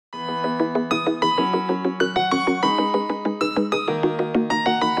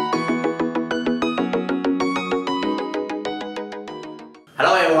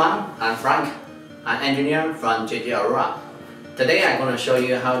everyone, I'm Frank. I'm engineer from JGMaker. Today I'm going to show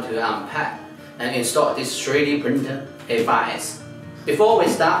you how to unpack and install this 3D printer A5S. Before we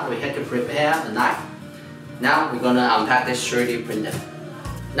start, we have to prepare a knife. Now we're going to unpack this 3D printer.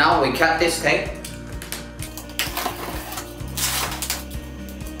 Now we cut this tape.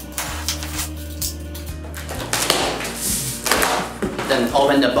 Then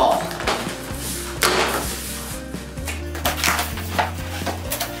open the box.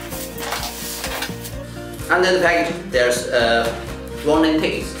 Under the package, there's a warning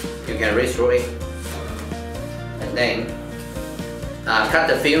text. You can read through it. And then cut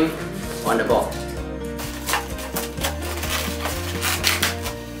the film on the board.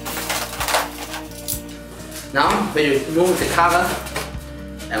 Now we remove the cover,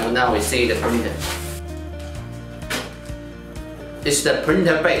 and now we see the printer. This is the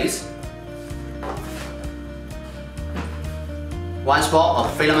printer base. One spot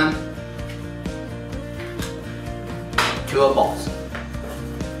of filament. Toolbox,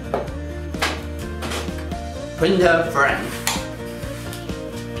 printer frame,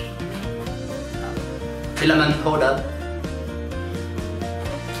 filament holder,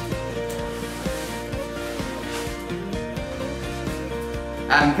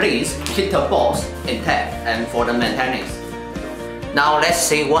 and please keep the box intact and for the maintenance. Now let's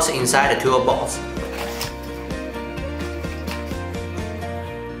see what's inside the toolbox.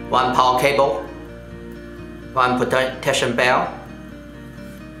 One power cable, one protection belt,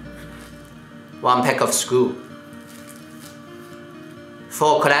 one pack of screws,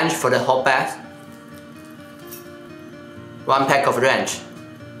 4 clamps for the hot bath, one pack of wrench,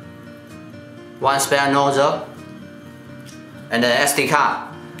 one spare nozzle, and the SD card.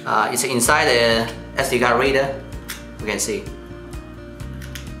 It's inside the SD card reader, you can see.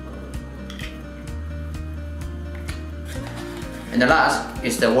 And the last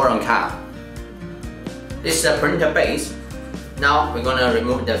is the warranty card. This is the printer base. Now we're gonna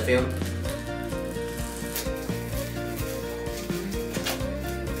remove the film.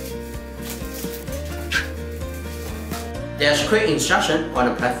 There's quick instruction on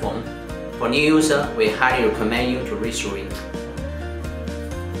the platform. For new user, we highly recommend you to read through it.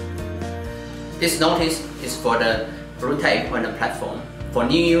 This notice is for the blue tape on the platform. For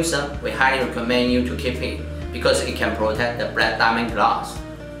new user, we highly recommend you to keep it because it can protect the black diamond glass.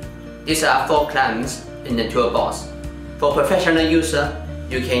 These are 4 clamps in the toolbox. For professional user,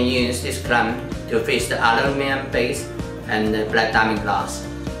 you can use this clamp to fix the aluminum base and the black diamond glass.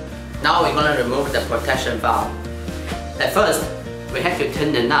 Now we're going to remove the protection valve. At first, we have to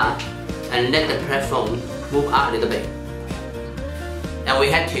turn the nut and let the platform move up a little bit. And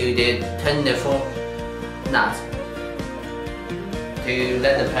we have to turn the 4 nuts to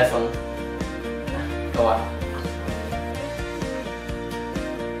let the platform go up.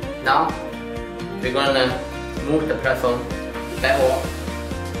 Now we're gonna move the platform backward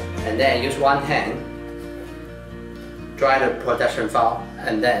and then use one hand dry the protection valve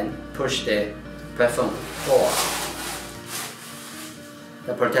and then push the platform forward.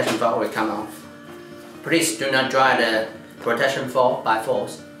 The protection valve will come off. Please do not dry the protection valve by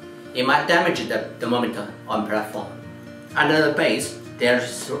force. It might damage the thermometer on platform. Under the base,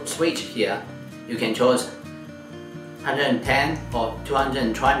 there's a switch here. You can choose 110 or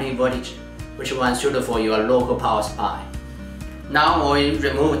 220 voltage, which one suitable for your local power supply. Now we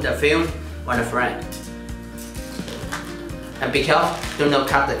remove the film on the frame. And be careful, do not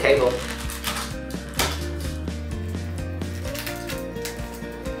cut the cable.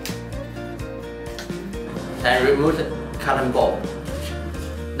 And remove the cotton ball.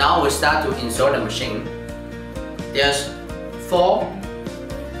 Now we start to install the machine. There's 4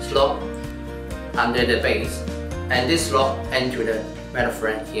 slots under the base, and this slot ends to the metal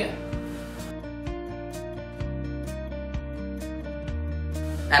frame here.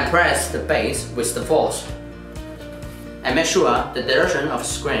 And press the base with the force. And make sure the direction of the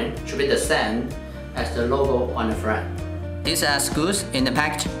screen should be the same as the logo on the frame. These are screws in the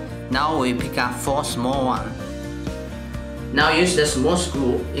package. Now we pick up 4 small ones. Now use the small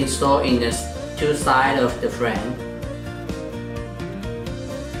screw installed in the 2 sides of the frame.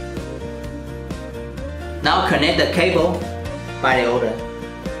 Now connect the cable by the order.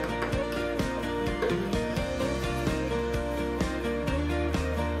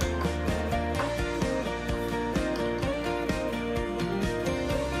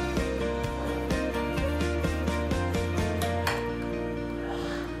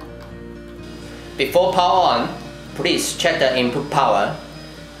 Before power on, please check the input power.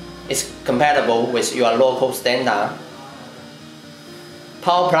 It's compatible with your local standard.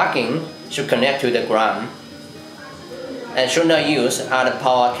 Power plug-in should connect to the ground. and should not use other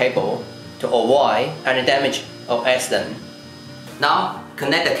power cable to avoid any damage or accident. Now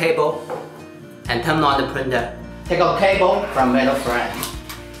connect the cable and turn on the printer. Take out cable from metal frame.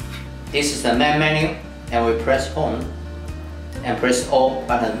 This is the main menu, and we press on and press all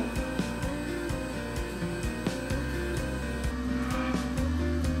button.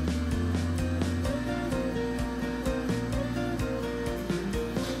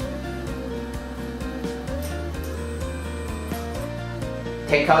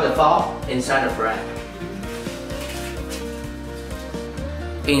 Take out the valve inside the frame.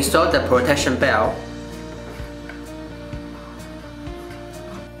 Install the protection belt.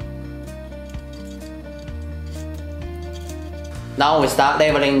 Now we start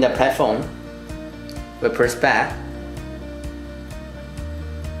leveling the platform. We press back.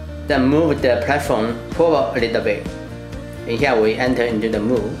 Then move the platform forward a little bit. And here we enter into the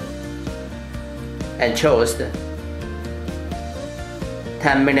move and choose the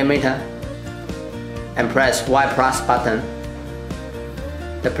 10 mm and press Y plus button.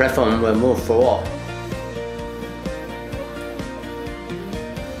 The platform will move forward.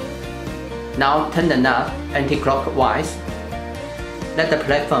 Now turn the knob anti-clockwise. Let the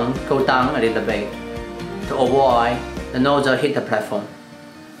platform go down a little bit to avoid the nozzle hit the platform.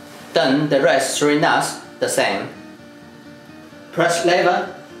 Then the rest 3 knobs the same. Press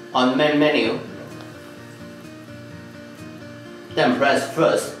lever on main menu. Then press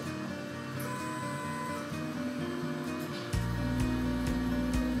first.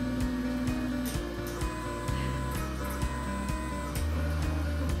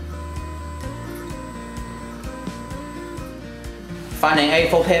 Find an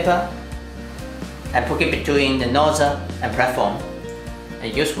A4 paper and put it between the nozzle and platform,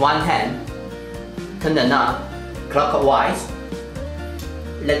 and use one hand. Turn the knob clockwise.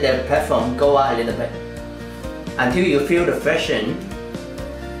 Let the platform go up a little bit until you feel the friction.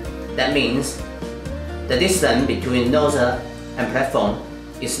 That means the distance between nozzle and platform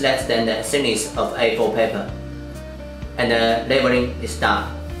is less than the thickness of A4 paper, and the leveling is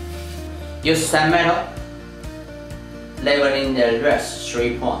done. Use sand metal. Leveling the rest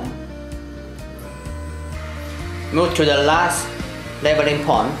 3 points. Move to the last leveling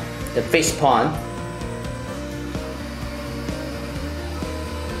point, the fixed point.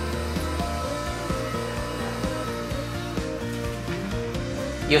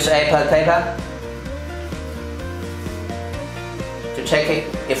 Use A4 paper to check it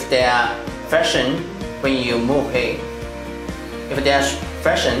if there are friction when you move it. If there's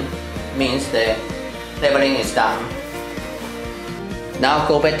friction, means the leveling is done. Now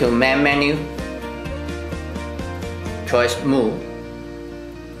go back to main menu, choose move,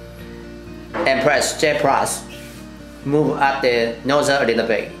 and press J plus. Move up the nozzle a little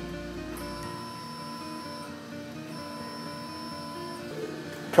bit.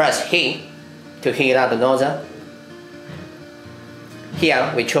 Press heat to heat up the nozzle.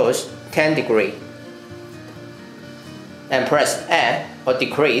 Here we choose 10 degrees. And press add or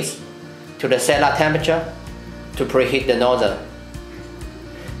decrease to the setup temperature to preheat the nozzle.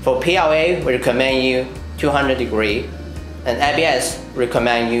 For PLA, we recommend you 200 degrees, and ABS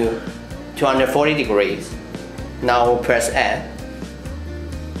recommend you 240 degrees. Now press add.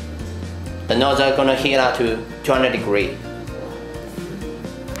 The nozzle is gonna heat up to 200 degrees.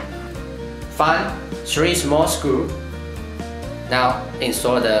 Find 3 small screws. Now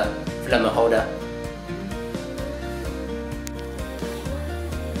install the filament holder.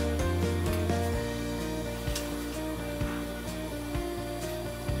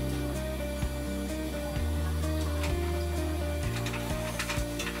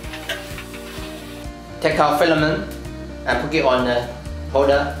 Take out filament and put it on the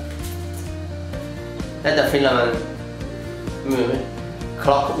holder. Let the filament move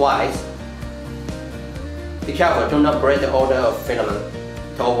clockwise. Be careful, do not break the order of filament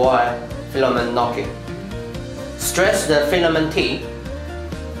to avoid filament knocking. Stretch the filament tip.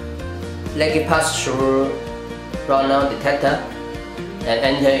 Let it pass through runner detector and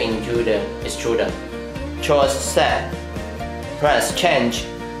enter into the extruder. Choose set. Press change.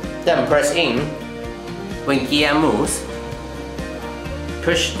 Then press in. When gear moves,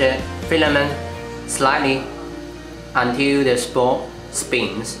 push the filament slightly until the spool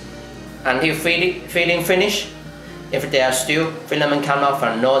spins. Until filling finish. If there are still filament come out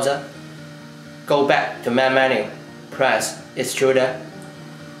from nozzle, go back to main menu, press extruder,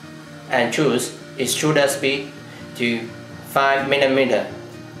 and choose extruder speed to 5 mm.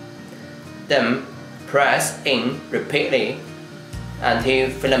 Then press in repeatedly until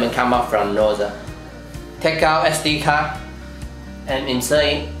filament come out from nozzle. Take out SD card and insert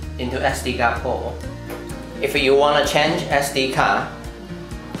it into SD card port. If you want to change SD card,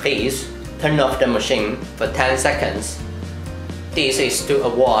 please turn off the machine for 10 seconds. This is to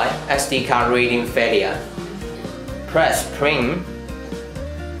avoid SD card reading failure. Press print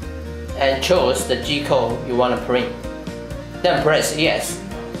and choose the G code you want to print. Then press yes.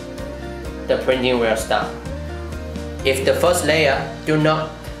 The printing will start. If the first layer do not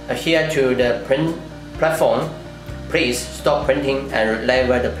adhere to the print platform, please stop printing and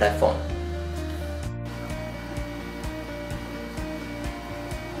level the platform.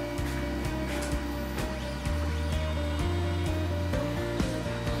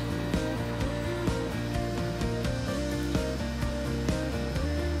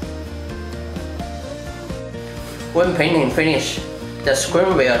 When printing finished, the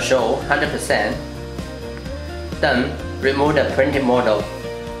screen will show 100%. Then remove the printing model.